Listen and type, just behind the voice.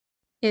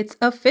It's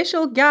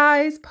official,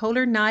 guys!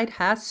 Polar night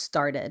has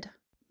started.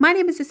 My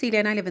name is Cecilia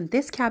and I live in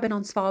this cabin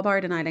on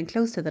Svalbard, an island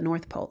close to the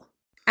North Pole.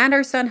 And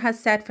our sun has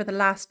set for the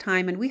last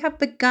time and we have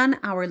begun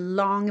our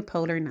long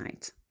polar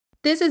night.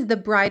 This is the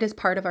brightest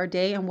part of our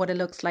day and what it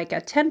looks like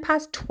at 10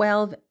 past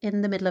 12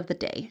 in the middle of the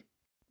day.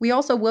 We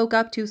also woke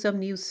up to some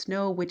new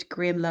snow, which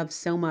Grim loves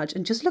so much,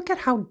 and just look at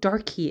how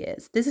dark he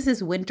is. This is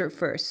his winter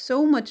fur,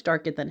 so much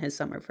darker than his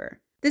summer fur.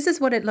 This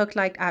is what it looked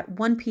like at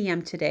 1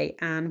 p.m. today,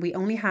 and we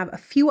only have a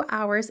few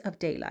hours of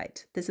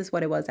daylight. This is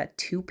what it was at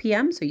 2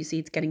 p.m., so you see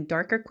it's getting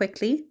darker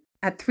quickly.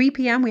 At 3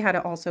 p.m. we had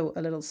also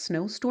a little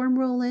snowstorm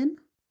roll in.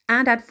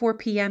 And at 4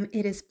 p.m.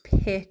 it is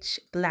pitch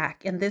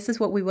black, and this is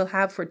what we will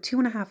have for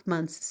 2.5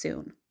 months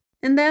soon.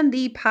 And then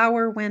the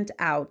power went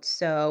out,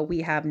 so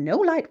we have no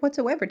light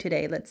whatsoever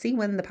today. Let's see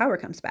when the power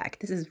comes back.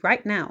 This is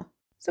right now.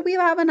 So we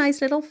have a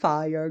nice little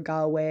fire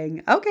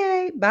going.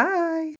 Okay, bye.